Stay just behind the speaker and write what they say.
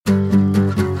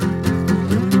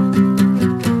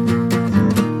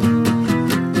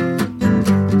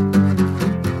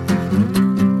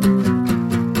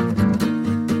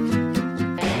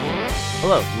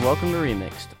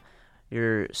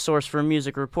source for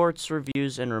music reports,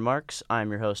 reviews, and remarks.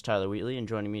 I'm your host, Tyler Wheatley, and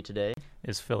joining me today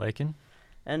is Phil Aiken.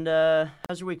 And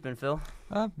how's your week been, Phil?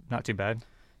 Not too bad.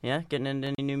 Yeah, getting into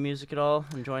any new music at all?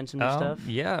 Enjoying some new stuff?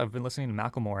 Yeah, I've been listening to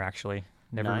Macklemore, actually.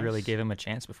 Never really gave him a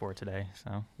chance before today,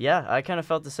 so. Yeah, I kind of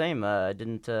felt the same. I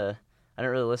didn't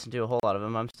really listen to a whole lot of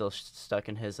him. I'm still stuck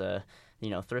in his,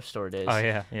 thrift store days. Oh,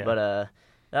 yeah.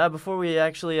 But before we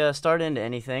actually start into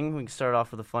anything, we can start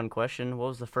off with a fun question. What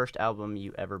was the first album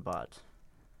you ever bought?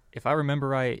 If I remember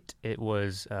right, it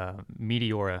was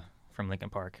Meteora from Linkin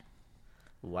Park.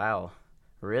 Wow.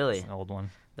 Really? It's an old one.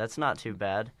 That's not too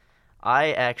bad.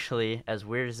 I actually, as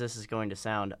weird as this is going to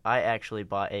sound, I actually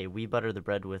bought a We Butter the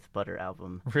Bread with Butter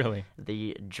album. Really?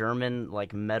 The German,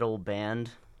 metal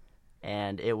band,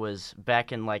 and it was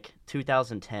back in,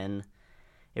 2010.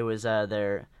 It was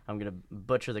their, I'm going to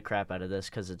butcher the crap out of this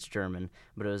because it's German,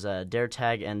 but it was Der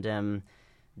Tag and dem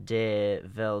de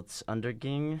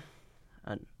Weltuntergang,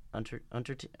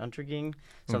 Untergang,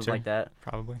 something like that.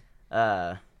 Probably.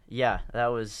 Yeah, that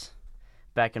was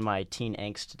back in my teen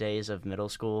angst days of middle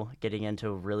school, getting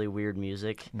into really weird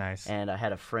music. Nice. And I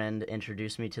had a friend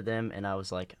introduce me to them, and I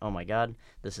was like, oh my god,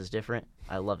 this is different.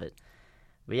 I love it.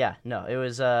 But yeah, no, it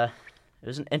was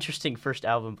an interesting first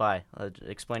album buy.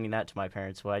 Explaining that to my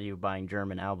parents, why are you buying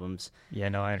German albums? Yeah,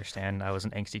 no, I understand. I was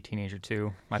an angsty teenager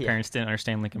too. My parents didn't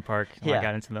understand Linkin Park when I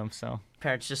got into them, so.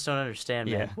 Parents just don't understand,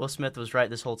 man. Yeah. Will Smith was right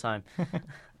this whole time.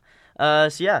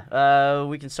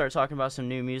 We can start talking about some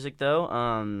new music, though.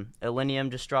 Illenium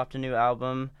just dropped a new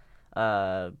album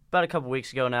about a couple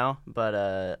weeks ago now,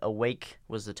 but Awake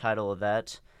was the title of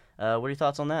that. What are your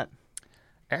thoughts on that?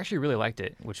 I actually really liked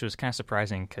it, which was kind of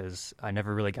surprising because I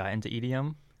never really got into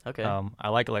EDM. Okay. I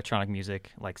like electronic music,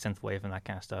 like synthwave and that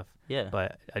kind of stuff. Yeah.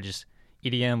 But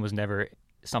EDM was never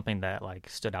something that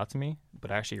stood out to me,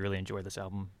 but I actually really enjoyed this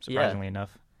album, surprisingly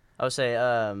enough. I would say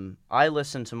I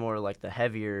listen to more the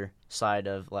heavier side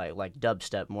of like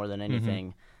dubstep more than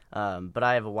anything, but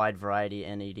I have a wide variety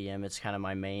in EDM. It's kind of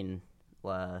my main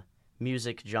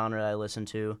music genre I listen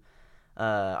to.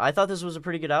 I thought this was a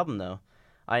pretty good album though.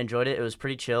 I enjoyed it. It was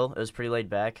pretty chill. It was pretty laid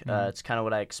back. It's kind of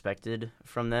what I expected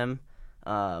from them.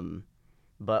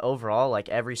 But overall,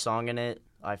 every song in it,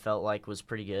 I felt like was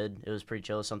pretty good. It was pretty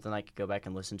chill. Something I could go back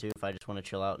and listen to if I just want to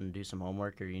chill out and do some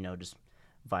homework or just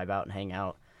vibe out and hang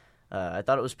out. I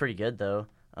thought it was pretty good, though.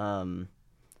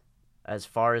 As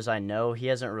far as I know, he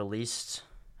hasn't released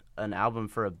an album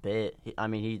for a bit.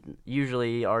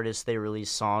 Usually artists, they release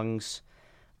songs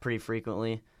pretty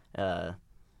frequently,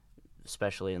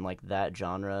 especially in, that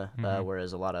genre,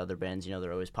 whereas a lot of other bands,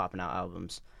 they're always popping out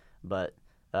albums. But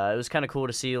it was kind of cool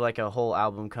to see, a whole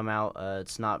album come out.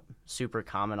 It's not super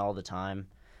common all the time,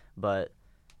 but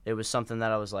it was something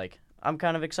that I was like, I'm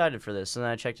kind of excited for this, and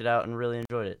then I checked it out and really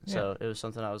enjoyed it. Yeah. So it was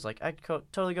something I was like, I could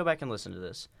totally go back and listen to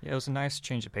this. Yeah, it was a nice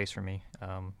change of pace for me,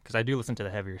 because I do listen to the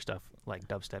heavier stuff, like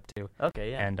dubstep too.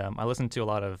 Okay, yeah. And I listen to a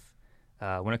lot of,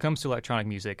 when it comes to electronic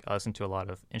music, I listen to a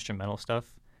lot of instrumental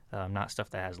stuff, not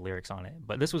stuff that has lyrics on it.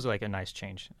 But this was a nice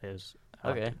change. It was,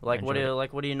 okay, what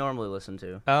do you normally listen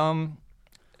to?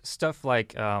 Stuff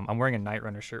like I'm wearing a Night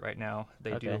Runner shirt right now.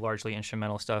 They do largely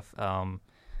instrumental stuff.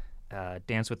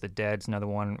 Dance with the Dead's another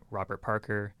one, Robert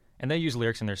Parker. And they use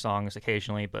lyrics in their songs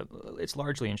occasionally, but it's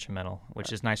largely instrumental,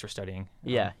 which is nice for studying.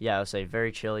 Yeah, I would say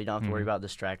very chill. You don't have to worry about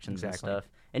distractions and stuff.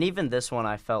 And even this one,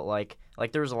 I felt like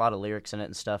there was a lot of lyrics in it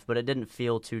and stuff, but it didn't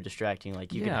feel too distracting.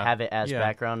 You could have it as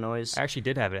background noise. I actually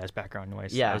did have it as background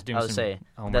noise. Yeah, I would say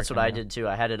that's what I did too.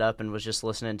 I had it up and was just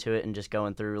listening to it and just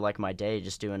going through my day,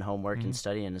 just doing homework and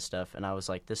studying and stuff. And I was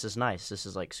like, this is nice. This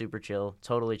is super chill.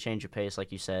 Totally change of pace,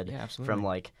 like you said. Yeah, absolutely.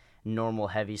 From normal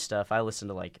heavy stuff. I listen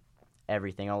to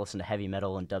everything. I'll listen to heavy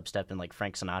metal and dubstep and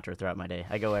Frank Sinatra throughout my day.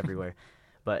 I go everywhere.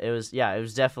 But it was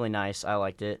definitely nice. I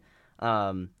liked it.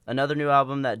 Another new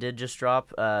album that did just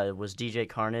drop was DJ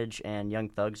Carnage and Young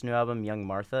Thug's new album, Young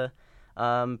Martha.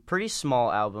 Pretty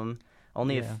small album.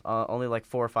 Only 4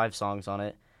 or 5 songs on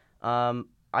it.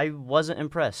 I wasn't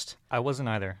impressed. I wasn't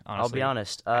either, honestly. I'll be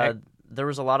honest. There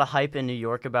was a lot of hype in New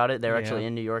York about it. They were actually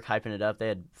in New York hyping it up. They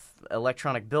had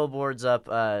electronic billboards up.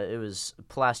 It was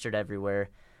plastered everywhere.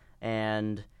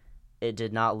 And it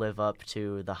did not live up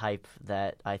to the hype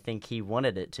that I think he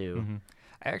wanted it to. Mm-hmm.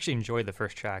 I actually enjoyed the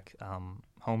first track,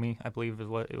 Homie, I believe is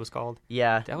what it was called.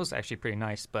 Yeah. That was actually pretty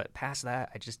nice, but past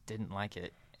that, I just didn't like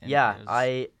it. And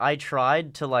I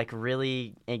tried to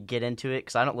really get into it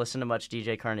because I don't listen to much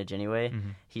DJ Carnage anyway. Mm-hmm.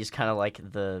 He's kind of like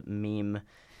the meme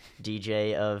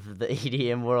DJ of the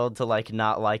EDM world to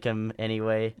not like him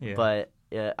anyway. Yeah. But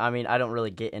I don't really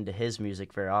get into his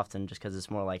music very often just because it's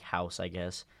more like house, I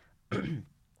guess.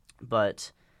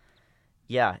 But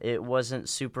yeah, it wasn't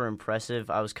super impressive.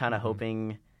 I was kind of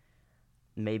hoping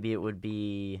maybe it would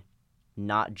be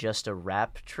not just a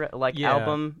rap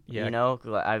album, yeah. you know.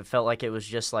 I felt like it was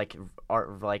just like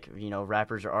art, like, you know,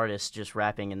 rappers or artists just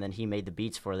rapping, and then he made the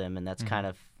beats for them, and that's kind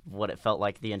of what it felt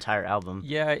like the entire album.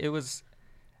 Yeah, it was.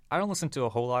 I don't listen to a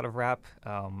whole lot of rap.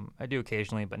 I do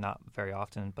occasionally, but not very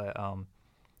often. But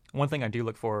one thing I do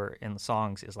look for in the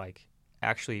songs is like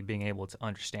actually being able to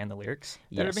understand the lyrics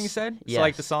that are being said. Yes. So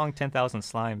like the song 10,000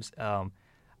 Slimes,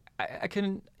 I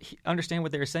couldn't understand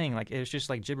what they were saying. Like, it was just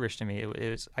like gibberish to me. It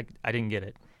was I didn't get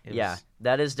it.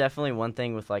 That is definitely one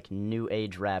thing with like new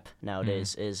age rap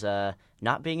nowadays is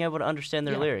not being able to understand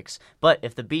their lyrics. But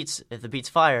if the beats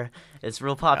fire, it's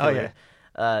real popular.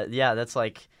 Oh, yeah.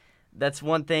 That's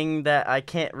one thing that I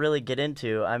can't really get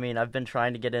into. I mean, I've been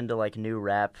trying to get into like new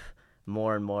rap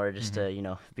more and more just to, you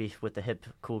know, be with the hip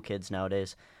cool kids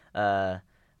nowadays.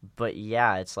 But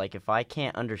yeah, it's like if I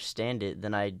can't understand it,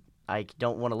 then I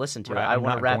don't want to listen to it. I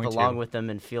want to rap along with them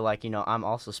and feel like, you know, I'm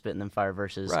also spitting them fire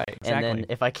verses. Right, exactly. And then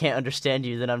if I can't understand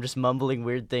you, then I'm just mumbling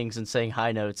weird things and saying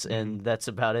high notes, and that's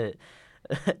about it.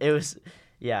 It was,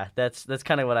 that's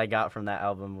kind of what I got from that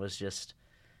album, was just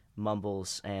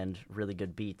mumbles and really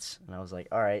good beats. And I was like,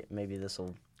 all right, maybe this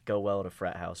will go well at a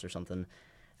frat house or something.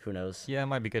 Who knows? Yeah, it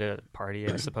might be good at a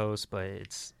party, I suppose, but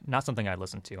it's not something I'd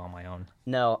listen to on my own.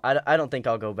 No, I don't think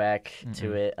I'll go back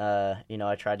to it. You know,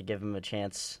 I tried to give him a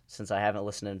chance since I haven't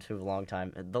listened to him for a long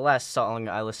time. The last song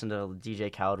I listened to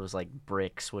DJ Khaled was like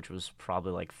Bricks, which was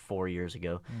probably like 4 years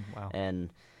ago. Wow.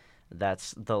 And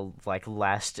that's the like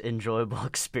last enjoyable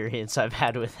experience I've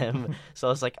had with him. So I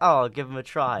was like, oh, I'll give him a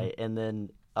try. And then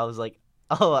I was like,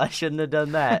 oh, I shouldn't have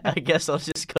done that. I guess I'll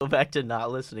just go back to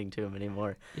not listening to him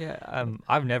anymore. Yeah,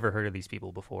 I've never heard of these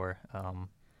people before.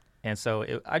 And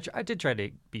so I did try to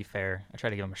be fair. I tried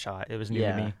to give him a shot. It was new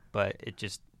to me, but it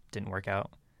just didn't work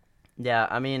out. Yeah,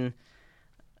 I mean,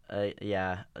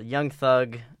 Young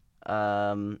Thug, I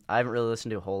haven't really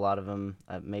listened to a whole lot of him,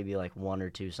 maybe like one or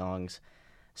two songs.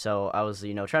 So I was,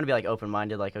 you know, trying to be like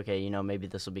open-minded, like, okay, you know, maybe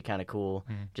this will be kind of cool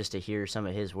just to hear some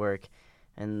of his work.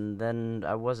 And then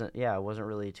I wasn't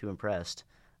really too impressed.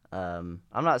 I'm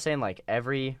not saying like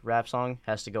every rap song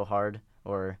has to go hard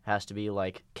or has to be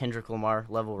like Kendrick Lamar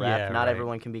level rap. Yeah, not right.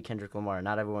 everyone can be Kendrick Lamar.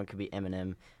 Not everyone can be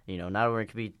Eminem. You know, not everyone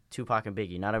can be Tupac and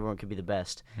Biggie. Not everyone can be the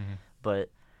best. But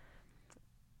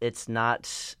it's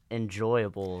not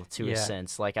enjoyable to a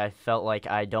sense. Like, I felt like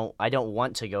I don't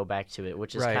want to go back to it,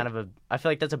 which is kind of I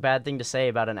feel like that's a bad thing to say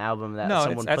about an album that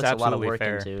someone puts a lot of work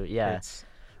into. Yeah.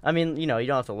 I mean, you know, you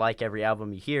don't have to like every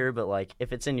album you hear, but like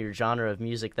if it's in your genre of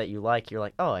music that you like, you're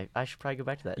like, oh, I should probably go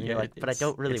back to that. And you're like, but I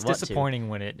don't really want to. It's disappointing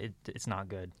when it's not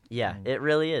good. Yeah, it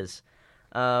really is.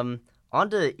 On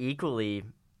to equally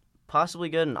possibly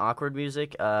good and awkward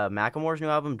music, Macklemore's new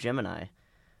album, Gemini.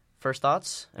 First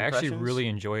thoughts? I actually really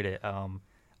enjoyed it.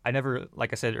 I never,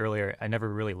 like I said earlier, I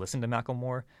never really listened to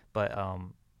Macklemore, but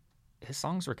his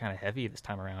songs were kind of heavy this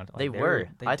time around. Like, they were.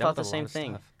 I thought the same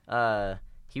thing.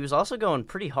 He was also going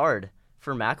pretty hard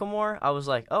for Macklemore. I was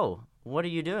like, oh, what are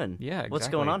you doing? Yeah, exactly. What's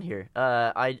going on here?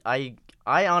 I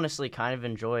honestly kind of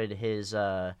enjoyed his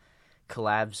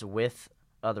collabs with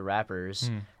other rappers.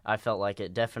 I felt like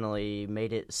it definitely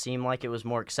made it seem like it was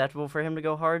more acceptable for him to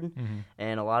go hard.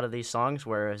 And a lot of these songs,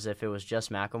 whereas if it was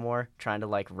just Macklemore trying to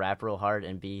like rap real hard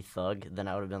and be Thug, then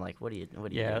I would have been like, what are you doing?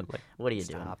 Like, what are you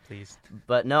stop, doing? Please.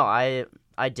 But no,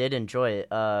 I did enjoy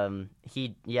it.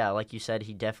 He, like you said,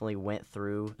 he definitely went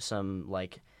through some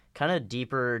like kind of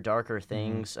deeper, darker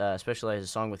things, especially his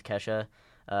song with Kesha.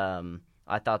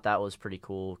 I thought that was pretty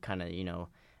cool. Kind of, you know,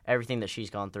 everything that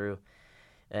she's gone through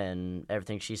and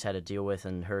everything she's had to deal with,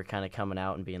 and her kind of coming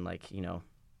out and being like, you know,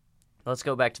 let's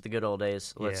go back to the good old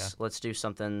days. Let's do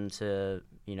something to,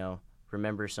 you know,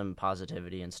 remember some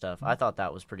positivity and stuff. I thought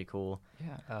that was pretty cool.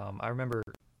 Yeah, I remember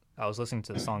I was listening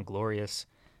to the song Glorious,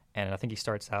 and I think he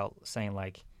starts out saying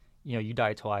like, you know, you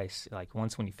die twice, like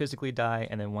once when you physically die,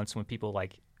 and then once when people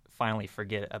like finally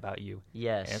forget about you.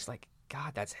 Yes. And it's like,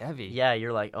 God, that's heavy. Yeah,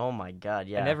 you're like, oh my God,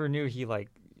 yeah. I never knew he like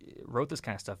wrote this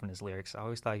kind of stuff in his lyrics. I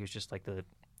always thought he was just like the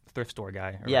thrift store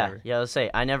guy. Or whatever. Yeah. Let's say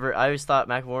I always thought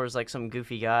Macklemore was like some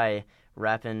goofy guy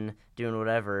rapping, doing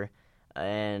whatever,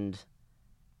 and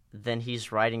then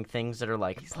he's writing things that are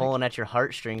like pulling at your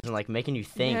heartstrings and like making you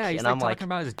think. Yeah, he's and like I'm talking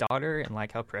about his daughter and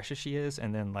like how precious she is,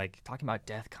 and then like talking about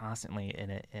death constantly in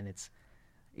it, and it's.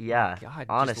 Yeah, God,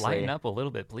 honestly, just lighten up a little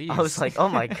bit, please. I was like, oh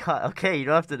my God, okay, you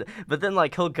don't have to. But then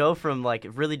like he'll go from like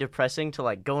really depressing to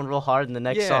like going real hard in the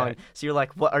next song. So you're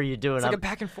like, what are you doing? It's like a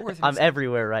back and forth. I'm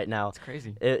everywhere right now. It's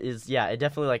crazy. It is. Yeah, it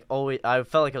definitely like always. I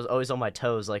felt like I was always on my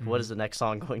toes. Like, what is the next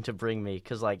song going to bring me?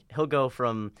 Because like he'll go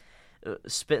from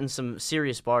spitting some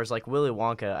serious bars like Willy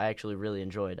Wonka. I actually really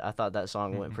enjoyed. I thought that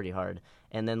song went pretty hard.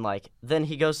 and then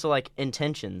he goes to like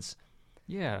Intentions,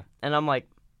 Yeah. and I'm like,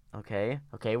 okay,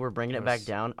 we're bringing it back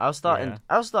down. I was yeah.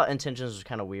 thought Intentions was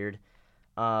kind of weird.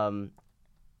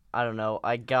 I don't know.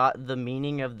 I got the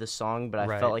meaning of the song, but I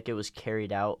Right. felt like it was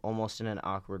carried out almost in an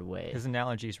awkward way. His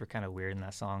analogies were kind of weird in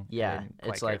that song. I Yeah, didn't quite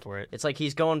it's care like for it. it's like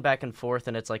he's going back and forth,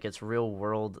 and it's like it's real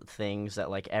world things that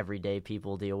like everyday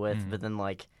people deal with, Mhm. but then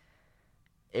like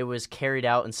it was carried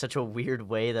out in such a weird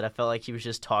way that I felt like he was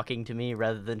just talking to me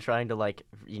rather than trying to like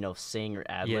sing or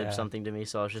ad lib Yeah. something to me.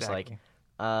 So I was just Exactly.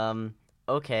 like,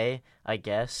 okay, I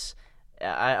guess.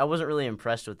 I wasn't really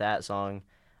impressed with that song,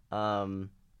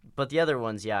 but the other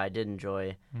ones, yeah, I did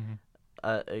enjoy.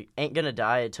 Mhm. Ain't Gonna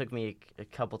Die, it took me a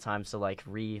couple times to like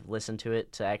re-listen to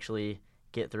it to actually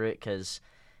get through it because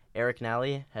Eric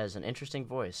Nally has an interesting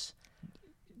voice.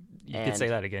 You could say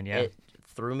And that again, yeah. It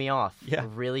threw me off Yeah.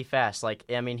 really fast. Like,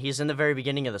 I mean, he's in the very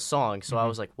beginning of the song, so I Mhm.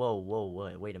 was like, whoa,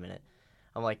 wait a minute.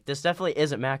 I'm like, this definitely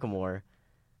isn't Macklemore,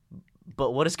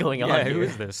 but what is going on yeah, here? who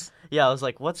is this? Yeah, I was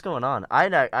like, what's going on?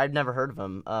 I'd never heard of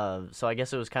him, so I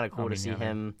guess it was kind of cool to me see neither.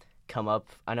 him come up.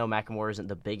 I know Macklemore isn't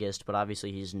the biggest, but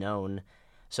obviously he's known,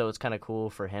 so it's kind of cool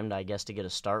for him to, I guess, to get a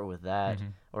start with that,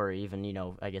 Mhm. or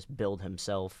even I guess build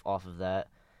himself off of that.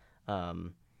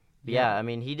 But Yeah. yeah, I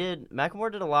mean,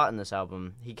 Macklemore did a lot in this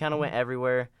album. He kind of went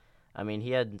everywhere. I mean,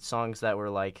 he had songs that were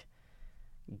like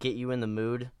get you in the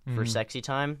mood for Mhm. sexy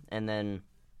time, and then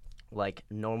like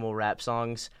normal rap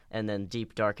songs, and then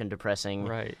deep, dark, and depressing.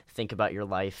 Right. Think about your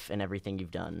life and everything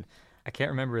you've done. I can't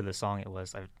remember the song it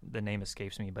was. The name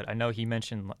escapes me, but I know he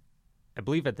mentioned, I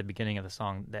believe at the beginning of the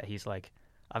song, that he's like,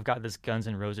 I've got this Guns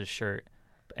N' Roses shirt,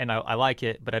 and I like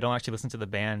it, but I don't actually listen to the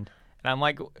band. And I'm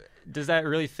like, does that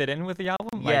really fit in with the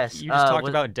album? Yes, Like, you just talked was-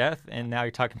 about death, and now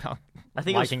you're talking about I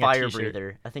think it was liking a Fire t-shirt.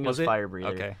 Breather. I think Was it it? was Fire Breather.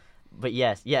 Okay. But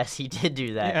yes, he did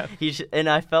do that. Yeah. And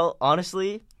I felt,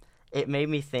 honestly, it made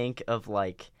me think of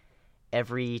like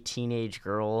every teenage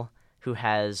girl who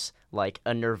has like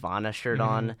a Nirvana shirt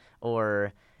on,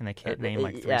 or And they can't name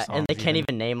like three yeah, songs. and they can't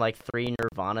even name like 3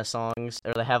 Nirvana songs,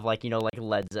 or they have like like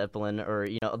Led Zeppelin, or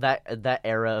that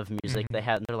era of music they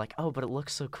had, and they're like, oh, but it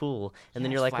looks so cool, and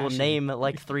then Yeah, you're it's like, well, flashy. name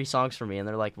like 3 songs for me, and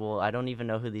they're like, well, I don't even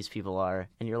know who these people are,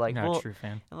 and you're like, You're not well, a true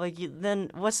fan. like then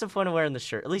what's the point of wearing the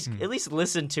shirt? At least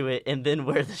listen to it and then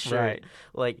wear the shirt. Right.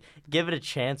 Like give it a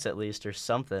chance at least, or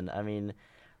something. I mean,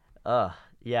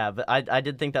 yeah, but I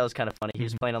did think that was kind of funny. He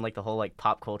was playing on like the whole like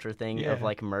pop culture thing of Yeah.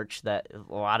 like merch that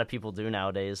a lot of people do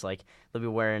nowadays. Like they'll be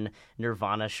wearing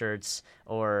Nirvana shirts,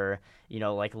 or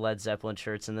like Led Zeppelin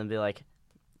shirts, and then be like,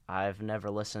 I've never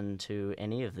listened to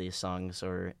any of these songs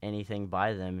or anything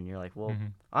by them, and you're like, well,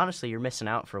 honestly, you're missing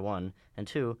out, for one, and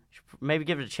two, maybe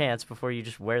give it a chance before you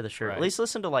just wear the shirt. Right. At least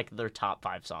listen to like their top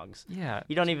 5 songs. Yeah.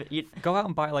 You don't even Go out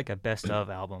and buy like a best of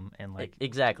album, and like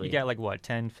exactly. you got like what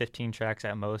 10, 15 tracks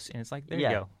at most, and it's like there yeah,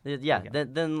 you go. yeah. There you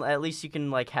go. Then at least you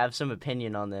can like have some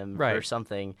opinion on them or Right.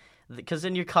 something. Because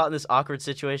then you're caught in this awkward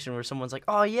situation where someone's like,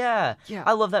 "Oh yeah, Yeah.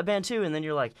 I love that band too," and then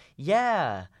you're like,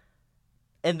 "Yeah."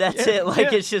 And that's Yeah, it.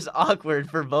 Like, yeah. it's just awkward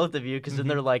for both of you, because then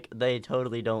they're like, they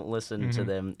totally don't listen to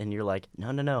them. And you're like,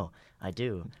 no, I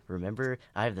do. Remember,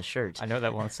 I have the shirt. I know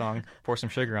that one song, "Pour Some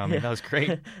Sugar on Me." That was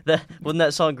great. Wasn't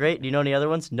that song great? Do you know any other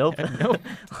ones? Nope. Nope.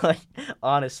 Like,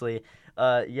 honestly.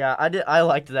 Yeah, I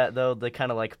liked that, though, the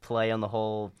kind of, like, play on the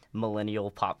whole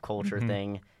millennial pop culture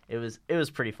thing. It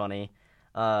was pretty funny.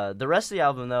 The rest of the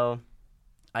album, though,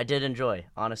 I did enjoy.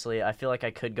 Honestly, I feel like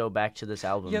I could go back to this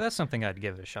album. Yeah, that's something I'd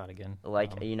give it a shot again.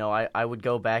 Like, I would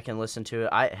go back and listen to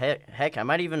it. Heck, I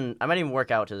might even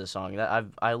work out to this song.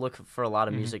 I look for a lot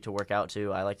of music to work out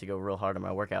to. I like to go real hard on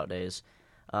my workout days,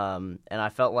 and I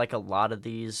felt like a lot of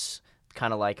these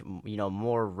kind of like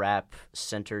more rap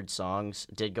centered songs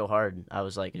did go hard. I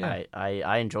was like, Yeah.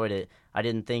 I enjoyed it. I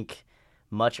didn't think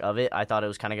much of it. I thought it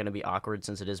was kind of going to be awkward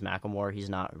since it is Macklemore. He's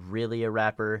not really a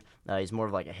rapper. He's more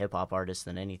of like a hip hop artist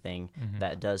than anything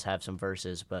that does have some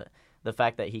verses. But the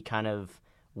fact that he kind of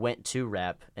went to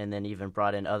rap and then even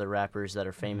brought in other rappers that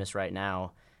are famous right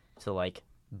now to like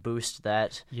boost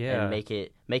that Yeah. and make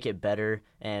it better.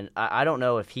 And I don't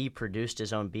know if he produced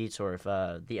his own beats or if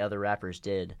the other rappers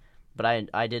did. But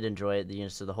I did enjoy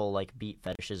it. So the whole like beat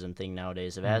fetishism thing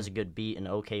nowadays. If it has a good beat and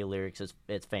okay lyrics,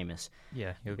 it's famous.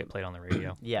 Yeah, you'll get played on the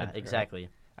radio. Yeah, exactly.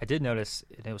 I did notice,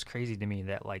 and it was crazy to me,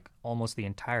 that like almost the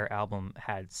entire album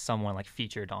had someone like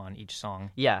featured on each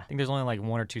song. Yeah, I think there's only like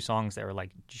 1 or 2 songs that were like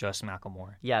just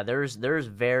Macklemore. yeah. There's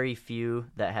very few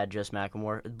that had just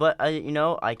Macklemore, but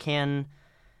I can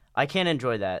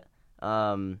enjoy that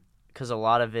because a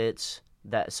lot of it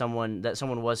that someone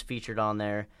was featured on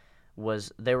there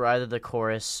they were either the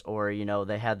chorus or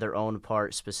they had their own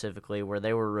part specifically where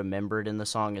they were remembered in the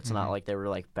song. It's not like they were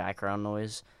like background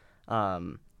noise.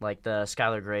 Like the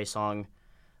Skylar Grey song,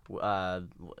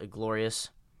 Glorious.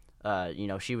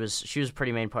 She was a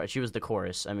pretty main part. She was the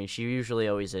chorus. I mean, she usually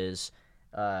always is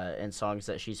in songs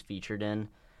that she's featured in.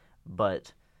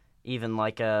 But even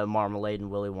like Marmalade and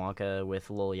Willy Wonka with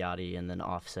Lil Yachty and then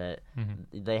Offset,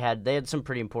 they had some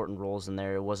pretty important roles in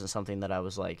there. It wasn't something that I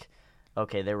was like,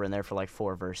 okay, they were in there for like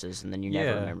 4 verses and then you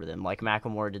never remember them. Like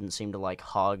Macklemore didn't seem to like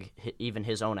hog even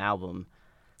his own album.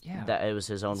 Yeah, that it was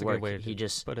his own work. He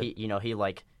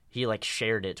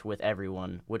shared it with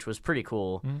everyone, which was pretty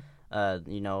cool.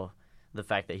 The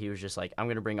fact that he was just like, I'm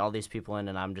gonna bring all these people in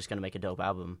and I'm just gonna make a dope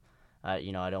album. I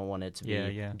don't want it to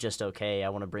be just okay. I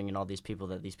want to bring in all these people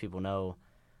that these people know,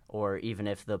 or even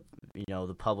if the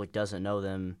public doesn't know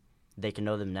them, they can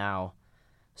know them now.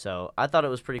 So I thought it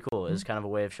was pretty cool. It was kind of a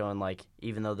way of showing like,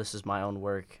 even though this is my own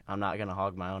work, I'm not gonna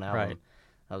hog my own album. Right.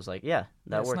 I was like, that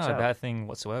works out. It's not a bad thing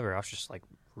whatsoever. I was just like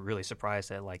really surprised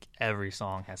that like every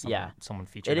song has someone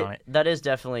featured on it. That is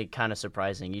definitely kind of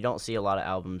surprising. You don't see a lot of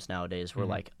albums nowadays where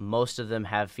like most of them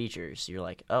have features. You're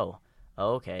like, oh,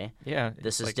 okay. Yeah.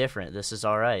 This is like, different. This is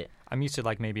all right. I'm used to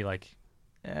like maybe like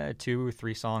 2 or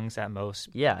 3 songs at most.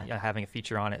 Yeah. Having a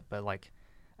feature on it, but like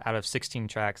out of 16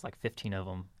 tracks, like 15 of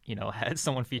them, had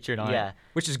someone featured on it,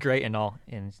 which is great and all.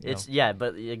 And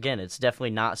but again, it's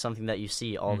definitely not something that you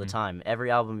see all the time. Every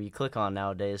album you click on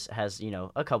nowadays has,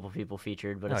 a couple people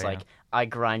featured, but it's I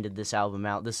grinded this album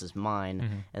out. This is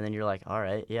mine. And then you're like, all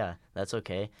right, that's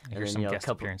okay. And then, a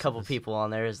couple people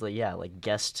on there is like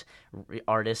guest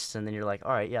artists. And then you're like,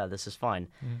 all right, this is fine.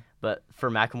 But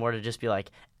for Macklemore to just be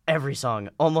like,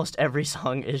 almost every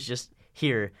song is just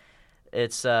here.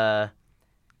 It's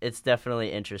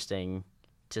definitely interesting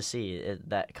to see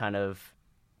that kind of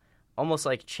almost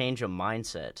like change of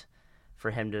mindset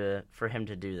for him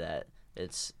to do that.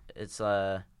 It's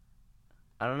I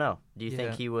don't know. Do you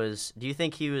think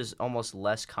he was almost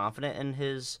less confident in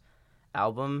his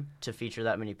album to feature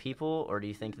that many people, or do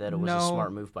you think that it was a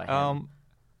smart move by him?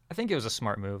 I think it was a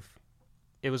smart move.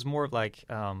 It was more of like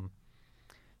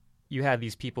you had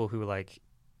these people who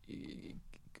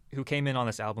came in on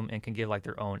this album and can give like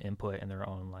their own input and their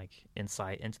own like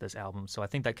insight into this album. So I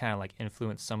think that kind of like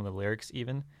influenced some of the lyrics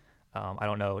even. I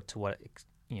don't know to what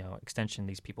extension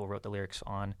these people wrote the lyrics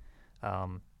on.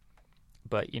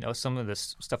 But some of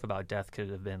this stuff about death could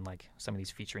have been like some of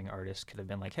these featuring artists could have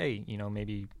been like, hey,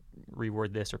 maybe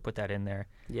reword this or put that in there.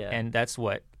 Yeah. And that's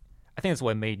what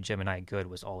made Gemini good,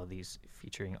 was all of these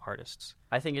featuring artists.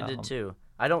 I think it did too.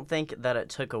 I don't think that it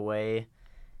took away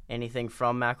anything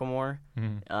from Macklemore.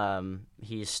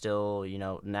 He's still,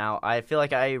 now I feel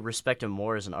like I respect him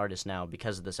more as an artist now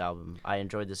because of this album. I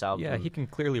enjoyed this album. Yeah, he can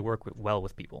clearly work well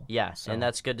with people. Yeah, so. And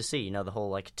that's good to see. The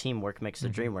whole like teamwork makes the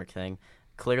dream work thing.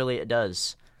 Clearly it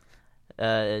does.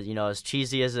 As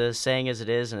cheesy as a saying as it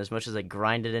is, and as much as I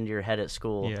grind it into your head at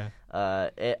school,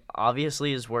 it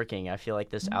obviously is working. I feel like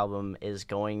this album is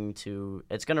going to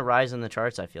rise in the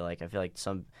charts. I feel like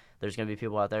there's going to be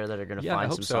people out there that are going to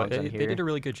find some songs on here. They did a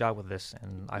really good job with this,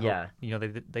 and I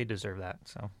hope they deserve that.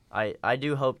 So I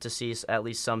do hope to see at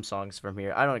least some songs from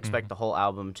here. I don't expect the whole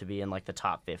album to be in like the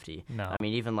top 50. No, I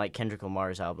mean even like Kendrick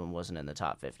Lamar's album wasn't in the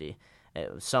top 50.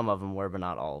 Some of them were, but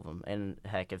not all of them. And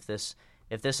heck, if this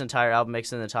entire album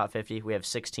makes it in the top 50, we have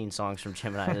 16 songs from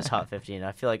Gemini in the top 50, and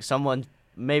I feel like someone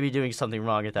may be doing something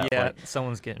wrong at that point. Yeah,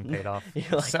 someone's getting paid off.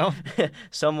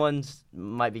 Someone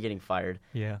might be getting fired.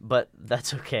 Yeah, but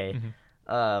that's okay.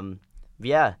 I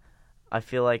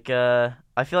feel like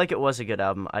it was a good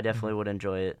album. I definitely would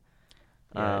enjoy it.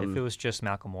 Yeah, if it was just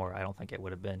Macklemore, I don't think it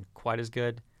would have been quite as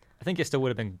good. I think it still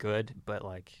would have been good, but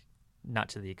like not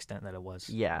to the extent that it was.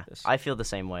 Yeah, I feel the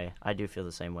same way. I do feel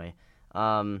the same way.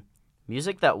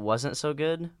 Music that wasn't so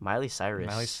good, Miley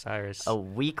Cyrus. A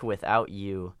Week Without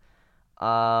You.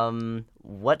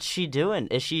 What's she doing?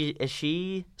 Is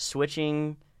she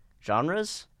switching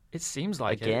genres? It seems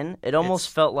like again. It almost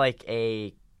felt like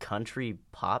a country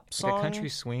pop song, like a country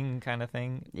swing kind of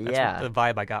thing. That's the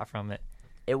vibe I got from it.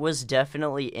 It was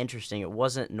definitely interesting. It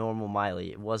wasn't normal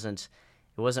Miley. It wasn't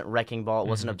Wrecking Ball. It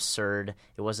wasn't absurd.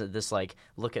 It wasn't this like,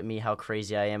 look at me, how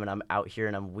crazy I am, and I'm out here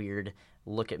and I'm weird.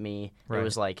 Look at me. Right. It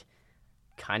was like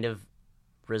kind of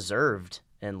reserved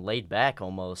and laid back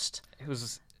almost. It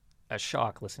was a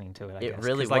shock listening to it, I guess. It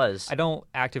really was. I don't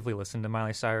actively listen to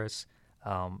Miley Cyrus.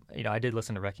 I did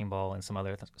listen to Wrecking Ball and some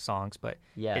other songs, but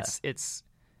it's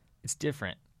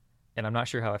different, and I'm not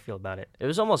sure how I feel about it. It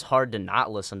was almost hard to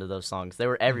not listen to those songs. They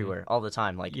were everywhere all the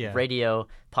time, like radio,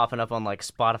 popping up on like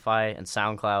Spotify and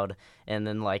SoundCloud, and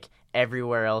then like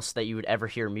everywhere else that you would ever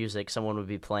hear music, someone would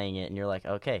be playing it, and you're like,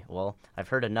 okay, well, I've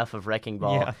heard enough of Wrecking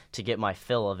Ball to get my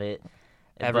fill of it.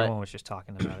 Everyone was just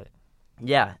talking about it.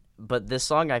 Yeah, but this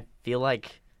song, I feel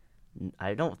like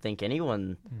I don't think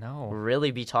anyone No. will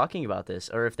really be talking about this,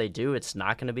 or if they do, it's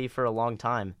not going to be for a long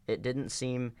time. It didn't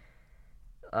seem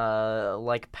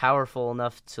like powerful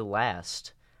enough to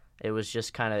last. It was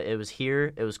just kind of, it was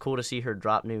here. It was cool to see her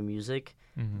drop new music,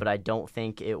 but I don't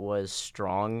think it was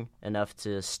strong enough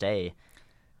to stay.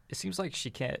 It seems like she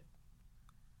can't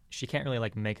really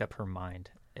like make up her mind,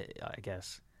 I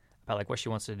guess, about like what she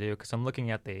wants to do. Because I'm looking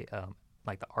at the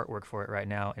like the artwork for it right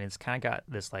now, and it's kind of got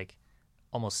this like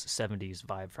almost 70s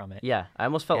vibe from it. Yeah, I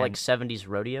almost felt like And- 70s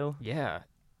rodeo. Yeah,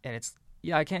 and it's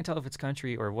I can't tell if it's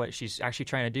country or what she's actually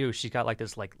trying to do. She's got like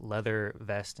this like leather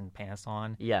vest and pants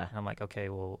on. Yeah. And I'm like, okay,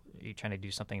 well, are you trying to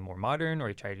do something more modern or are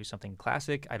you trying to do something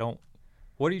classic?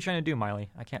 What are you trying to do, Miley?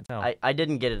 I can't tell. I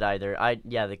didn't get it either.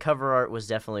 The cover art was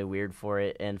definitely weird for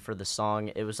it, and for the song,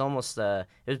 it was almost it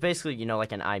was basically,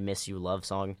 like an "I Miss You" love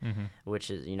song, which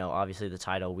is, obviously the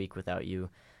title "Week Without You."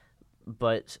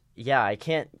 But yeah, I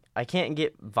can't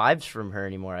get vibes from her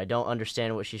anymore. I don't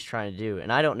understand what she's trying to do,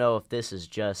 and I don't know if this is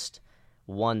just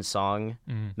one song.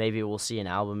 Maybe we'll see an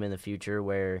album in the future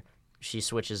where she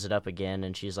switches it up again,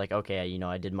 and she's like, okay,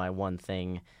 I did my one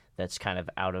thing that's kind of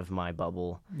out of my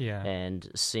bubble, Yeah. and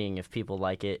seeing if people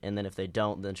like it, and then if they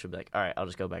don't, then she'll be like, all right, I'll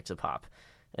just go back to pop,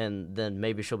 and then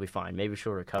maybe she'll be fine. Maybe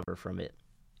she'll recover from it.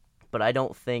 But I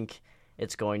don't think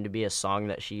it's going to be a song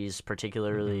that she's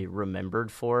particularly remembered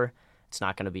for. It's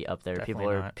not going to be up there.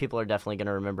 Definitely People are definitely going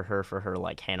to remember her for her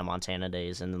like Hannah Montana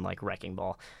days and then like Wrecking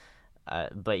Ball.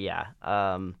 But yeah,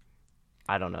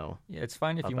 I don't know. Yeah, it's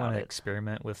fine if you about want to it.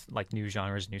 experiment with like new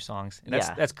genres, new songs. And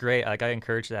Yeah. that's great. Like I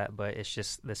encourage that, but it's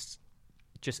just this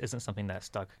just isn't something that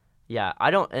stuck. Yeah,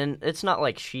 I don't, and it's not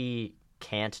like she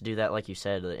can't do that, like you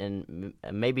said, and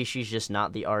maybe she's just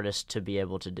not the artist to be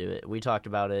able to do it. We talked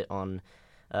about it on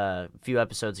a few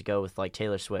episodes ago with like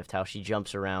Taylor Swift, how she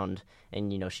jumps around,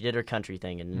 and she did her country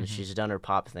thing, and she's done her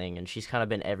pop thing, and she's kind of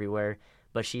been everywhere,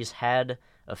 but she's had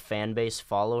a fan base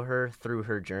follow her through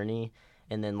her journey,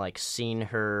 and then like seen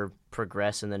her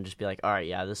progress, and then just be like, all right,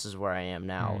 yeah, this is where I am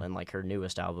now, and like her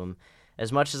newest album.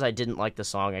 As much as I didn't like the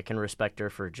song, I can respect her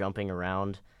for jumping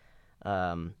around,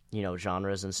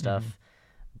 genres and stuff.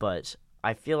 But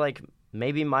I feel like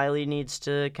maybe Miley needs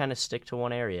to kind of stick to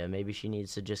one area. Maybe she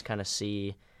needs to just kind of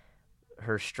see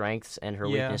her strengths and her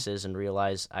Yeah. weaknesses and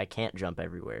realize I can't jump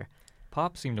everywhere.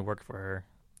 Pop seemed to work for her.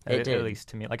 It did. At least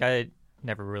to me. Like I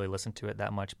never really listened to it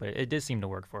that much, but it did seem to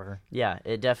work for her. Yeah,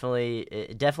 it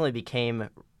definitely became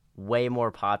way more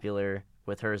popular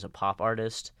with her as a pop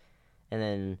artist. And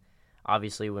then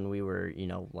obviously when we were,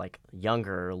 like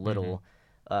younger or little,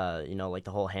 like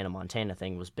the whole Hannah Montana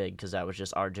thing was big because that was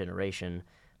just our generation.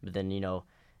 But then,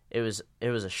 it was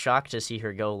a shock to see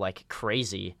her go like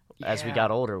crazy as we Yeah.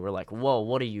 got older. We're like, whoa,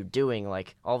 what are you doing?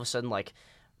 Like all of a sudden, like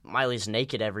Miley's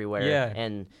naked everywhere Yeah.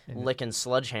 and licking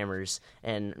sledgehammers,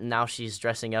 and now she's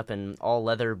dressing up in all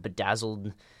leather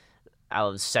bedazzled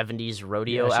out of 70s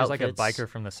rodeo She's outfits. like a biker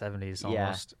from the 70s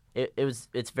almost. Yeah,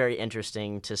 it's very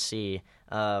interesting to see.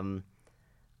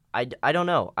 I don't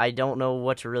know. I don't know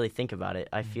what to really think about it.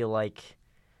 I feel like,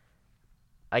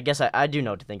 I guess I do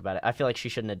know what to think about it. I feel like she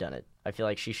shouldn't have done it. I feel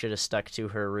like she should have stuck to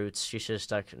her roots. She should have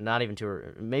stuck, not even to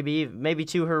her, maybe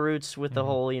to her roots with the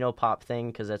whole, pop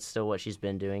thing, because that's still what she's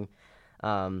been doing.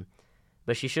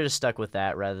 But she should have stuck with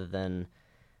that rather than,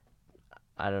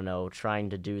 I don't know,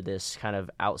 trying to do this kind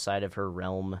of outside of her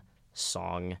realm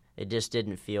song. It just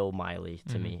didn't feel Miley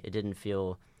to me. It didn't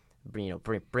feel,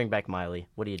 bring back Miley.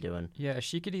 What are you doing? Yeah,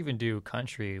 she could even do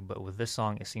country, but with this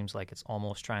song, it seems like it's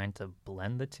almost trying to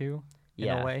blend the two in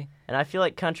a way. And I feel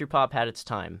like country pop had its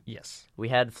time. Yes. We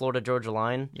had Florida Georgia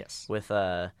Line Yes. with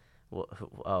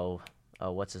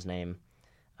what's his name?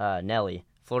 Nelly.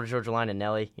 Florida Georgia Line and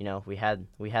Nelly, we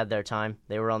had their time.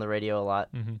 They were on the radio a lot,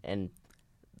 and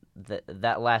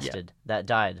that lasted. That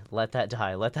died. Let that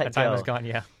die. Let that That go. time is gone,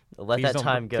 yeah. Let Please that don't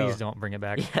time go. Please don't bring it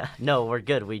back. Yeah, no, we're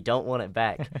good. We don't want it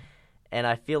back. And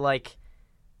I feel like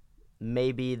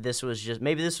maybe this was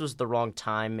the wrong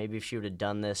time. Maybe if she would have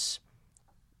done this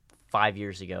 5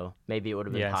 years ago, maybe it would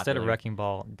have been Yeah, popular. instead of Wrecking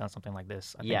Ball, done something like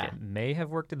this. I think it may have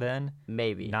worked then,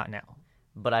 Maybe. not now.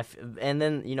 But and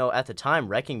then, at the time,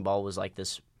 Wrecking Ball was like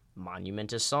this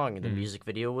monumentous song. The music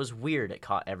video was weird. It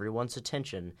caught everyone's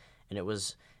attention, and it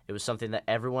was something that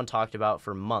everyone talked about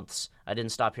for months. I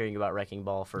didn't stop hearing about Wrecking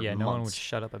Ball for months. No one would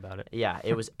shut up about it. Yeah,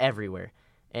 it was everywhere.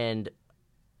 And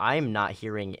I'm not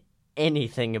hearing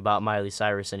anything about Miley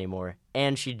Cyrus anymore.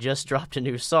 And she just dropped a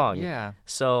new song. Yeah.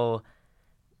 So,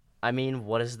 I mean,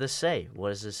 what does this say?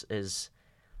 What is this?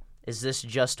 Is this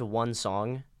just one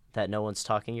song that no one's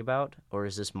talking about? Or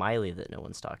is this Miley that no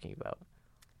one's talking about?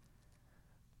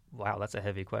 Wow, that's a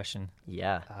heavy question.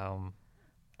 Yeah.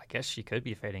 guess she could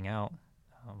be fading out.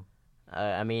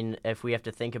 I mean, if we have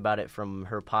to think about it from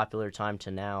her popular time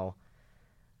to now,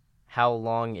 how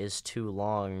long is too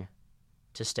long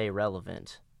to stay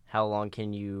relevant? How long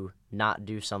can you not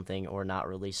do something or not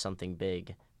release something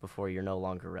big before you're no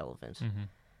longer relevant?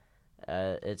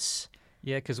 It's...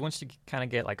 Yeah, because once you kind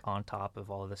of get like on top of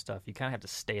all of this stuff, you kind of have to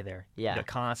stay there. Yeah. You gotta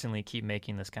constantly keep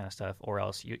making this kind of stuff, or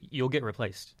else you'll get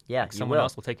replaced. Yeah, like someone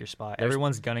else will take your spot.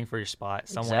 Everyone's gunning for your spot.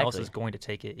 Someone else is going to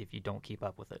take it if you don't keep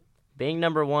up with it. Being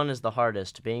number one is the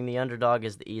hardest. Being the underdog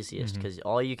is the easiest because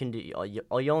all you can do, you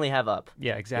only have up.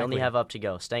 Yeah, exactly. You only have up to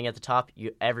go. Staying at the top,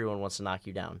 everyone wants to knock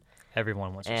you down.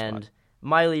 Everyone wants your spot. And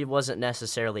Miley wasn't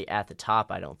necessarily at the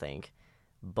top, I don't think,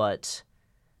 but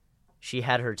she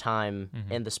had her time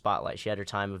in the spotlight. She had her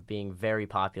time of being very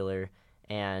popular,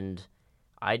 and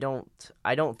I don't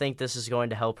think this is going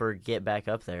to help her get back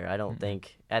up there. I don't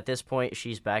think at this point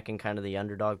she's back in kind of the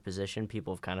underdog position.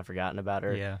 People have kind of forgotten about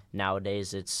her. Yeah.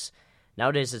 Nowadays it's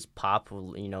pop,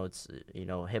 it's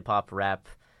hip hop, rap,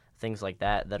 things like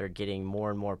that are getting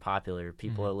more and more popular.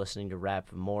 People are listening to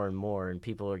rap more and more, and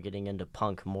people are getting into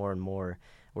punk more and more.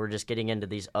 We're just getting into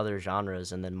these other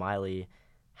genres, and then Miley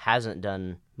hasn't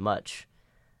done much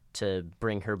to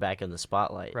bring her back in the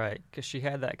spotlight. Right, because she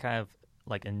had that kind of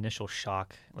like initial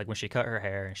shock, like when she cut her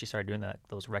hair and she started doing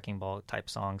those Wrecking Ball type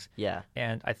songs. Yeah.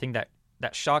 And I think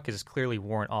that shock is clearly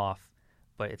worn off,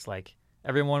 but it's like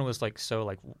everyone was like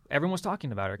everyone was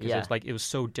talking about her because it was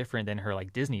so different than her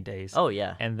like Disney days. Oh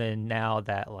yeah. And then now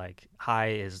that like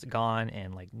high is gone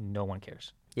and like no one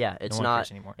cares. Yeah, no one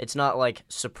cares anymore. It's not like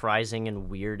surprising and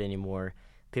weird anymore.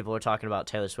 People are talking about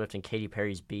Taylor Swift and Katy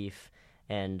Perry's beef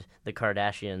and the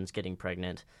Kardashians getting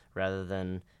pregnant rather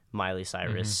than Miley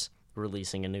Cyrus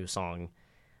releasing a new song.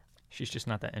 She's just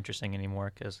not that interesting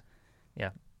anymore because,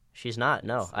 yeah. She's not,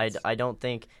 no. I don't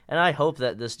think, and I hope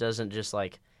that this doesn't just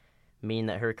like mean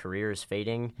that her career is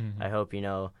fading. I hope,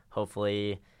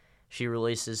 hopefully she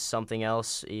releases something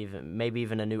else, maybe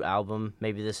even a new album.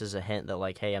 Maybe this is a hint that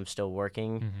like, hey, I'm still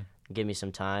working. Give me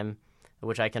some time,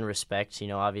 which I can respect.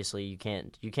 Obviously you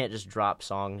can't just drop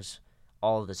songs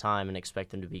all the time and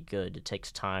expect them to be good. It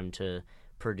takes time to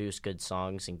produce good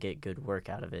songs and get good work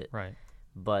out of it. Right.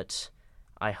 But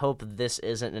I hope this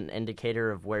isn't an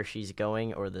indicator of where she's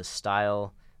going or the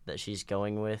style that she's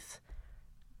going with,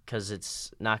 because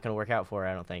it's not going to work out for her,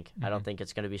 I don't think. I don't think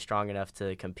it's going to be strong enough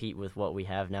to compete with what we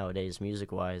have nowadays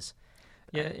music-wise.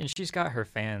 Yeah, and she's got her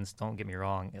fans, don't get me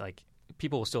wrong. Like,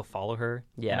 people will still follow her.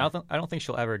 Yeah. And I don't think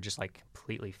she'll ever just, like,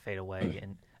 completely fade away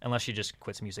unless she just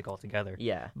quits music altogether.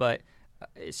 Yeah. But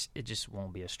it just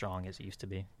won't be as strong as it used to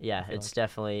be. Yeah, it's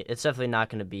definitely not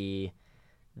going to be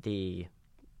the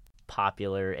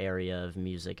popular area of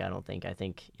music, I don't think. I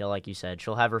think, like you said,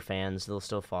 she'll have her fans. They'll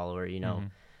still follow her,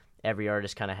 Every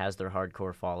artist kind of has their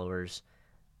hardcore followers.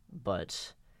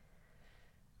 But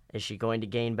is she going to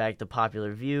gain back the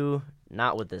popular view?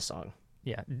 Not with this song.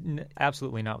 Yeah,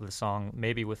 absolutely not with the song.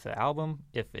 Maybe with the album,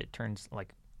 if it turns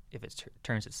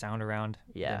its sound around,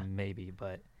 then maybe,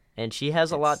 but... And she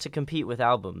has a lot to compete with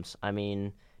albums. I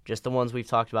mean, just the ones we've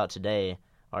talked about today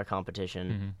are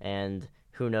competition. And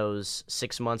who knows,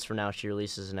 6 months from now she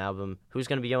releases an album. Who's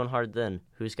going to be going hard then?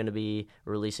 Who's going to be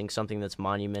releasing something that's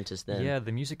monumentous then? Yeah,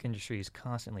 the music industry is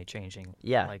constantly changing.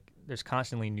 Yeah. Like, there's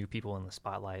constantly new people in the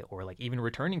spotlight or, like, even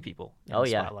returning people in the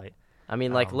spotlight. I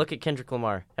mean, look at Kendrick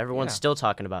Lamar. Everyone's still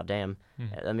talking about Damn.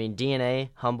 I mean,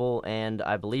 DNA, Humble, and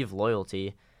I believe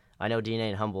Loyalty. I know DNA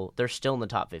and Humble, they're still in the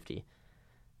top 50.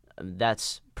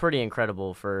 That's pretty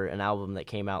incredible for an album that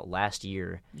came out last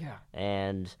year. Yeah.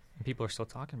 And people are still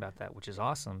talking about that, which is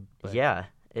awesome. But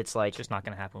it's like... It's just not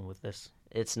going to happen with this.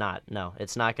 It's not. No,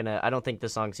 it's not going to... I don't think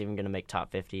this song's even going to make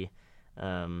top 50.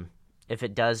 If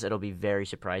it does, it'll be very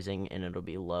surprising, and it'll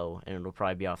be low, and it'll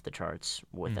probably be off the charts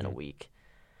within a week.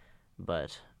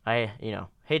 But I,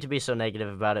 hate to be so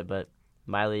negative about it, but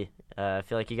Miley, I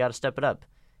feel like you got to step it up.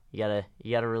 You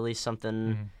got to release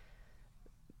something...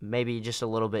 maybe just a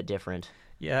little bit different.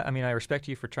 Yeah, I mean, I respect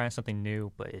you for trying something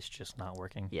new, but it's just not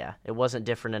working. Yeah, it wasn't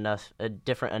different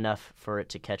enough for it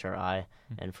to catch our eye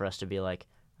and for us to be like,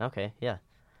 okay, yeah.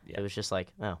 It was just like,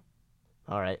 oh,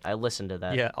 all right, I listened to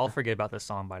that. Yeah, I'll forget about this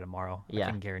song by tomorrow. Yeah, I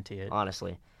can guarantee it.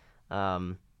 Honestly,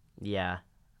 yeah,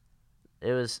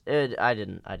 I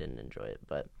didn't enjoy it,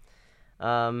 but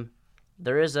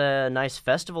there is a nice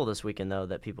festival this weekend though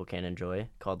that people can enjoy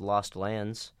called Lost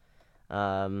Lands.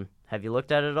 Have you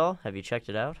looked at it at all? Have you checked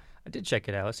it out? I did check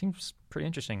it out. It seems pretty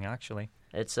interesting, actually.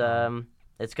 It's going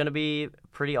to be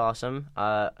pretty awesome.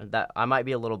 That I might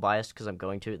be a little biased because I'm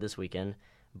going to it this weekend,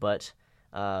 but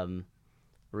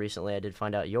recently I did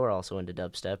find out you're also into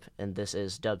dubstep, and this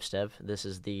is dubstep. This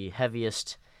is the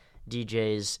heaviest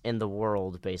DJs in the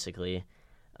world, basically,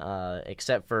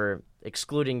 except for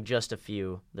excluding just a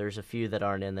few. There's a few that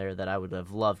aren't in there that I would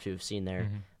have loved to have seen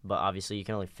there, but obviously you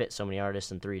can only fit so many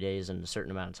artists in 3 days in a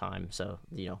certain amount of time, so,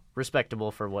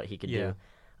 respectable for what he could do.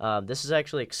 This is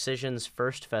actually Excision's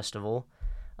first festival.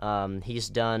 He's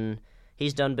done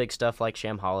big stuff like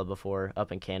Shambhala before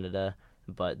up in Canada,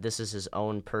 but this is his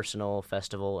own personal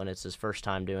festival, and it's his first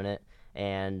time doing it,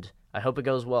 and I hope it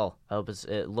goes well. I hope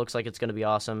it looks like it's going to be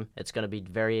awesome. It's going to be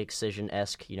very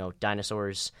Excision-esque,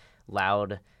 dinosaurs,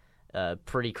 loud,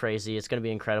 pretty crazy. It's going to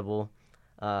be incredible.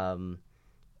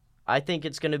 I think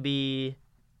it's going to be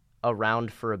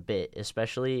around for a bit,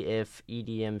 especially if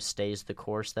EDM stays the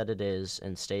course that it is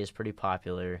and stays pretty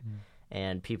popular,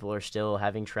 and people are still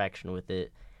having traction with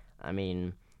it. I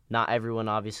mean, not everyone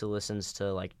obviously listens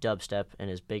to like dubstep and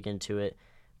is big into it,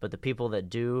 but the people that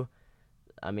do,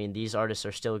 I mean, these artists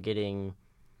are still getting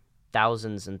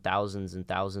thousands and thousands and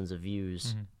thousands of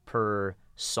views per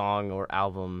song or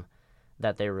album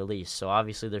that they release. So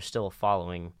obviously there's still a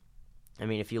following. I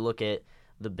mean, if you look at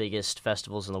the biggest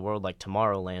festivals in the world like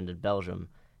Tomorrowland in Belgium,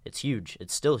 it's huge.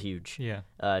 It's still huge. Yeah.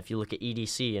 If you look at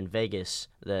EDC in Vegas,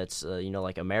 that's,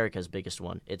 like America's biggest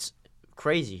one. It's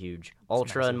crazy huge.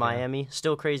 Ultra in Miami,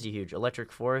 still crazy huge.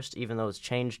 Electric Forest, even though it's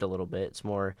changed a little bit, it's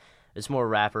more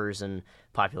rappers and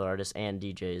popular artists and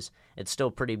DJs. It's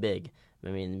still pretty big. I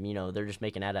mean, they're just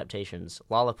making adaptations.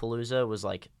 Lollapalooza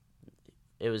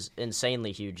it was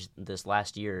insanely huge this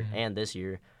last year and this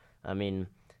year. I mean,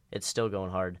 it's still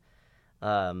going hard.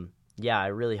 I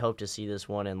really hope to see this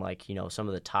one in some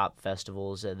of the top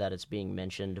festivals that it's being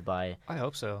mentioned by. I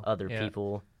hope so. Other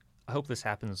people. I hope this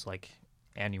happens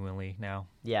annually now.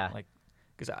 Yeah.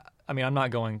 Because I'm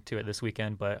not going to it this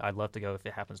weekend, but I'd love to go if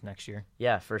it happens next year.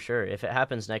 Yeah, for sure. If it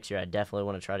happens next year, I definitely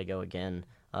want to try to go again.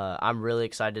 I'm really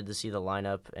excited to see the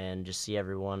lineup and just see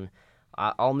everyone.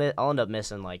 I'll end up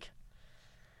missing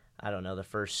the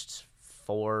first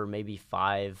 4, maybe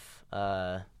 5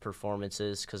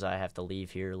 performances because I have to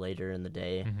leave here later in the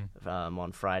day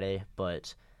on Friday.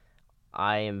 But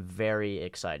I am very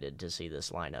excited to see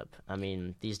this lineup. I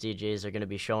mean, these DJs are going to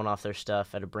be showing off their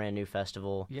stuff at a brand new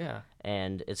festival. Yeah.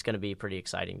 And it's going to be pretty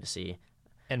exciting to see.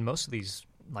 And most of these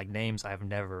names I've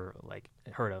never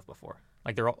heard of before.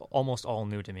 They're almost all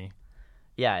new to me.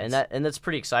 Yeah, and that's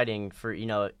pretty exciting for,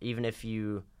 even if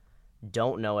you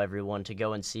don't know everyone, to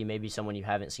go and see maybe someone you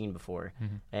haven't seen before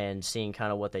and seeing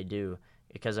kind of what they do.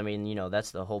 Because, I mean,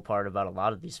 that's the whole part about a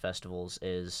lot of these festivals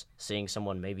is seeing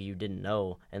someone maybe you didn't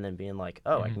know and then being like,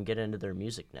 oh, I can get into their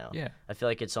music now. Yeah. I feel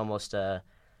like it's almost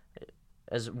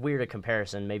as weird a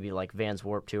comparison, maybe like Vans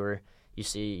Warped Tour. You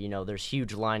see, there's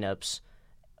huge lineups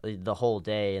the whole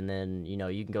day, and then,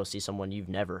 you can go see someone you've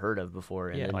never heard of before.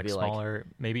 And then be smaller,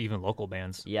 maybe even local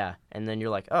bands. Yeah, and then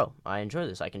you're like, oh, I enjoy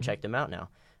this. I can check them out now.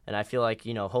 And I feel like,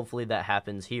 hopefully that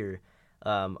happens here.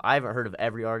 I haven't heard of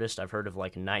every artist. I've heard of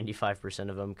 95%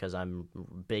 of them because I'm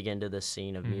big into this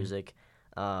scene of music.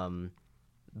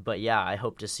 But yeah, I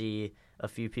hope to see a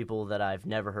few people that I've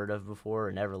never heard of before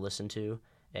or never listened to.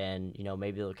 And,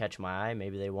 maybe they'll catch my eye,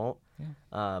 maybe they won't.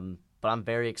 Yeah. But I'm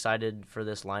very excited for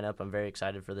this lineup. I'm very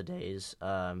excited for the days.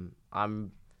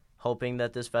 I'm hoping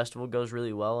that this festival goes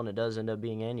really well and it does end up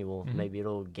being annual. Maybe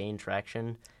it'll gain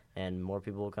traction and more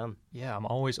people will come. Yeah, I'm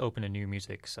always open to new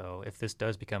music, so if this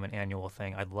does become an annual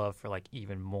thing, I'd love for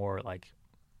even more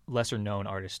lesser known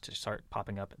artists to start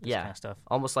popping up at this kind of stuff.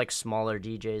 Almost like smaller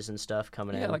DJs and stuff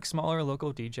coming in. Yeah, smaller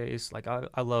local DJs.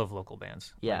 I love local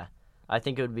bands. Yeah. I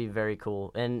think it would be very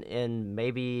cool. And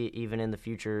maybe even in the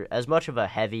future, as much of a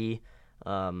heavy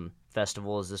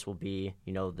festival as this will be,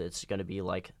 it's going to be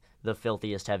the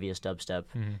filthiest, heaviest dubstep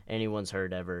anyone's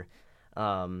heard ever.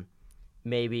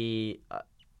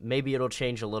 Maybe it'll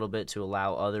change a little bit to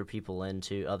allow other people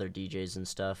into other DJs and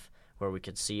stuff where we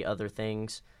could see other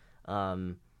things.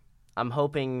 I'm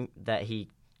hoping that he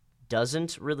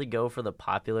doesn't really go for the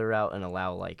popular route and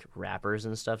allow rappers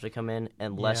and stuff to come in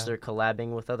unless they're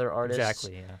collabing with other artists.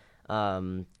 Exactly, yeah.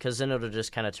 Because then it'll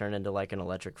just kind of turn into an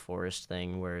Electric Forest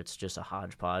thing where it's just a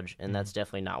hodgepodge, and that's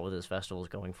definitely not what this festival is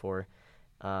going for.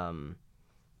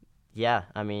 Yeah,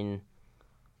 I mean,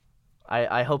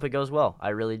 I hope it goes well. I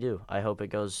really do. I hope it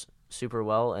goes super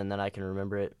well, and then I can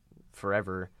remember it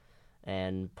forever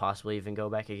and possibly even go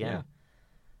back again. Yeah.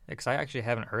 Because I actually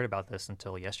haven't heard about this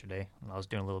until yesterday when I was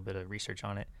doing a little bit of research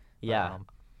on it. Yeah.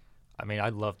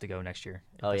 I'd love to go next year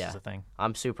if this is a thing.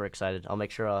 I'm super excited. I'll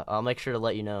make sure to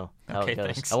let you know how it goes.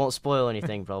 Thanks. I won't spoil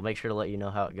anything, but I'll make sure to let you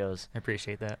know how it goes. I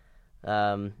appreciate that.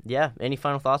 Yeah. Any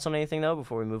final thoughts on anything, though,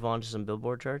 before we move on to some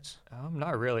Billboard charts?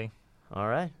 Not really. All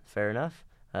right. Fair enough.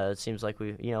 It seems like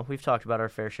we've talked about our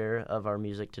fair share of our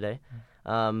music today.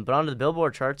 But onto the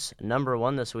Billboard charts, number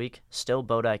 1 this week, still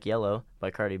Bodak Yellow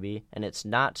by Cardi B, and it's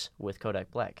not with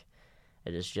Kodak Black.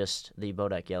 It is just the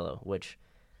Bodak Yellow, which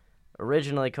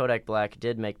originally Kodak Black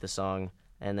did make the song,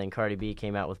 and then Cardi B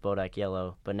came out with Bodak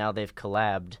Yellow, but now they've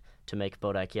collabed to make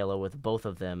Bodak Yellow with both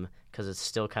of them because it's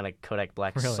still kind of Kodak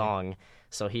Black's song,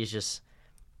 so he's just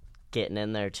getting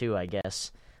in there too, I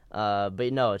guess.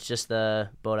 But no, it's just the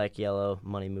Bodak Yellow,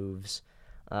 Money Moves.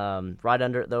 Right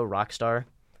under it, though, Rockstar,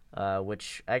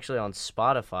 which actually on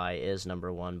Spotify is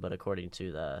number 1, but according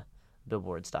to the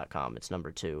Billboards.com, it's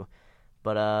number 2.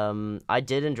 But I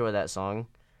did enjoy that song.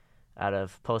 Out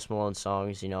of Post Malone's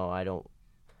songs, I don't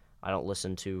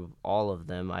listen to all of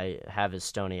them. I have his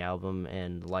Stoney album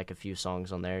and like a few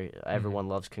songs on there. Everyone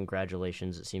loves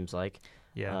Congratulations, it seems like.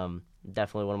 Yeah.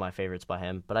 Definitely one of my favorites by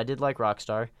him. But I did like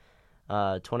Rockstar.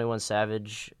 21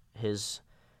 Savage, his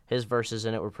verses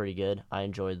in it were pretty good. I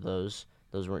enjoyed those.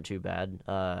 Those weren't too bad.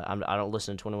 I don't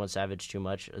listen to 21 Savage too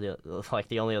much.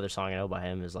 The only other song I know by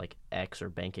him is like X or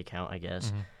Bank Account, I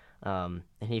guess. And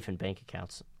even Bank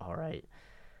Account's all right.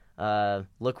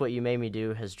 Look What You Made Me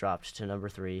Do has dropped to number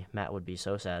 3. Matt would be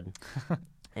so sad.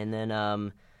 And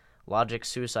then Logic's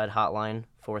Suicide Hotline,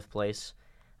 4th place.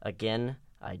 Again,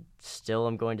 I still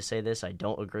am going to say this. I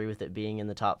don't agree with it being in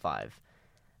the top 5.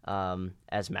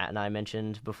 As Matt and I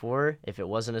mentioned before, if it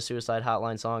wasn't a Suicide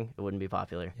Hotline song, it wouldn't be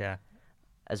popular. Yeah.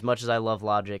 As much as I love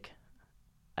Logic,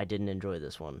 I didn't enjoy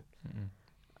this one.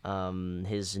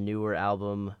 His newer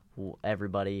album,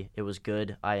 Everybody, it was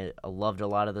good. I loved a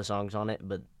lot of the songs on it,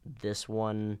 but this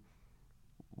one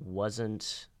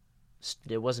wasn't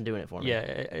doing it for me.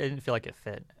 Yeah, I didn't feel like it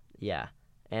fit. Yeah.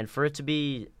 And for it to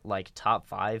be like top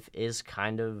 5 is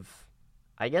kind of,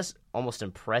 I guess, almost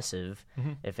impressive,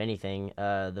 if anything.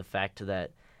 The fact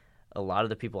that a lot of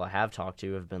the people I have talked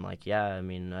to have been like, yeah, I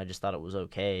mean, I just thought it was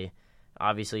okay.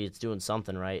 Obviously, it's doing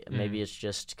something right. Maybe it's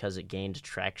just because it gained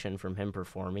traction from him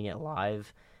performing it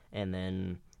live, and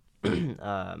then,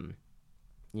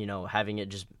 having it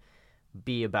just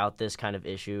be about this kind of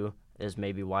issue is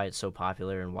maybe why it's so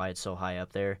popular and why it's so high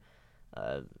up there.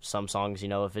 Some songs,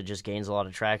 if it just gains a lot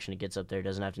of traction, it gets up there. It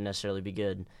doesn't have to necessarily be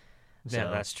good. Yeah,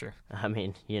 that's true. I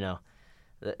mean,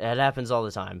 it happens all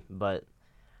the time. But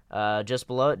just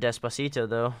below it, Despacito,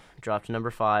 though, dropped to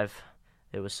number 5.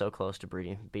 It was so close to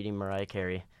beating Mariah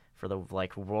Carey for the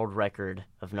world record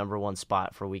of number 1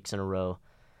 spot for weeks in a row.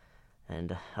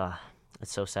 And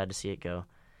it's so sad to see it go.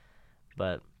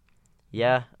 But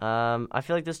yeah, I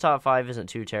feel like this top 5 isn't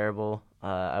too terrible.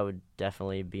 I would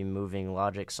definitely be moving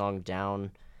Logic's song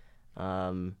down.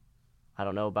 I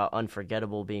don't know about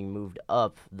Unforgettable being moved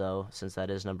up, though, since that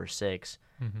is number 6.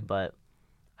 But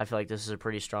I feel like this is a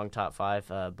pretty strong top 5.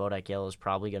 Bodak Yellow is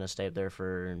probably going to stay up there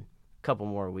for a couple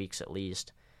more weeks at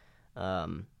least.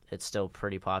 It's still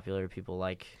pretty popular. People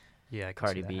like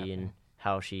Cardi B and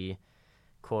how she,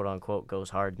 quote unquote,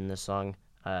 goes hard in this song.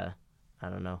 I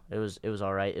don't know. It was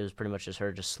all right. It was pretty much just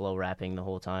her just slow rapping the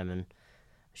whole time, and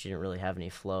she didn't really have any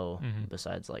flow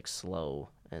besides slow.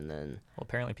 And then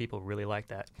apparently people really like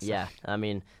that. So. Yeah, I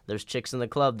mean, there's chicks in the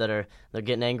club they're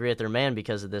getting angry at their man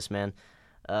because of this, man.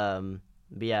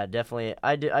 But yeah, definitely,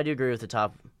 I do agree with the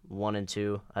top 1 and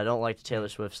 2. I don't like the Taylor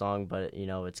Swift song, but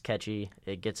it's catchy.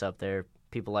 It gets up there.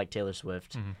 People like Taylor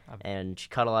Swift, and she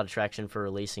caught a lot of traction for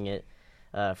releasing it,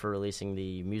 for releasing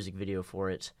the music video for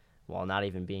it while not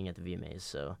even being at the VMAs.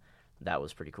 So that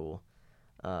was pretty cool.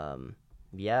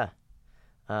 Yeah.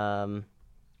 I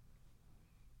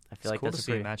feel like cool that's to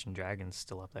see Imagine Dragons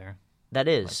still up there. That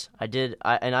is. I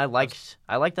liked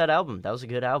that album. That was a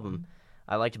good album.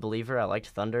 I liked Believer. I liked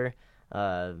Thunder.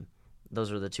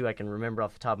 Those are the 2 I can remember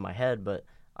off the top of my head, but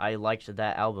I liked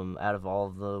that album out of all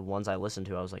of the ones I listened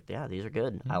to. I was like, yeah, these are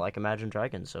good. I like Imagine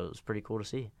Dragons, so it was pretty cool to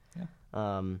see.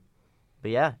 Yeah.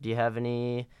 But yeah, do you have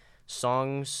any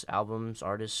songs, albums,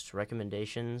 artists,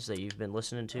 recommendations that you've been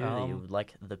listening to that you would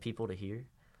like the people to hear?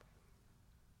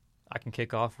 I can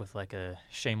kick off with a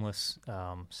shameless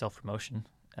self-promotion.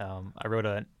 I wrote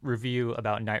a review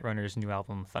about Night Runner's new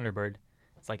album, Thunderbird.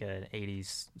 It's like an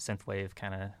 80s synthwave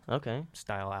kind of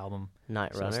style album.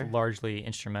 Night Runner. It's largely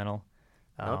instrumental.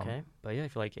 Okay. But yeah,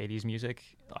 if you like 80s music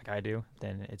like I do,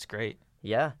 then it's great.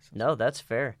 Yeah. No, that's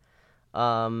fair.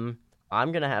 I'm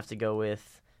going to have to go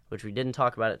with, which we didn't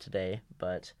talk about it today,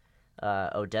 but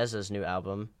ODESZA's new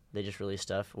album. They just released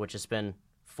stuff, which has been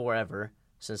forever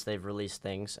since they've released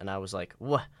things. And I was like,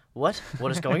 what? What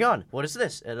is going on? What is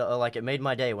this? It made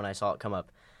my day when I saw it come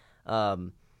up.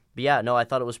 But yeah, no, I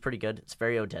thought it was pretty good. It's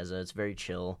very ODESZA. It's very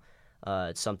chill.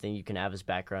 It's something you can have as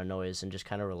background noise and just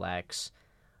kind of relax.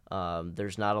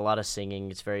 There's not a lot of singing.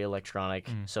 It's very electronic,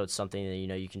 so it's something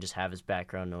that you can just have as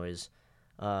background noise.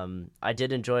 I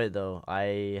did enjoy it, though.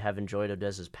 I have enjoyed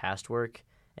Odessa's past work,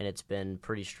 and it's been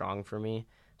pretty strong for me.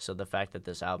 So the fact that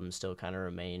this album still kind of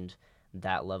remained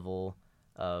that level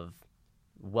of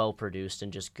well-produced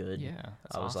and just good, Yeah,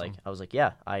 that's I awesome. was like,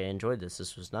 yeah, I enjoyed this.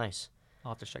 This was nice.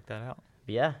 I'll have to check that out.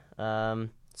 But yeah.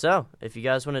 So if you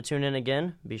guys want to tune in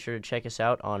again, be sure to check us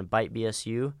out on Byte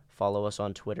BSU. Follow us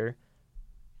on Twitter,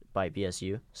 Byte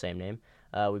BSU, same name.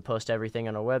 We post everything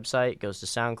on our website. It goes to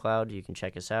SoundCloud. You can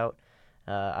check us out.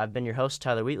 I've been your host,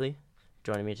 Tyler Wheatley.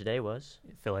 Joining me today was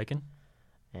Phil Aiken.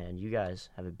 And you guys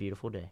have a beautiful day.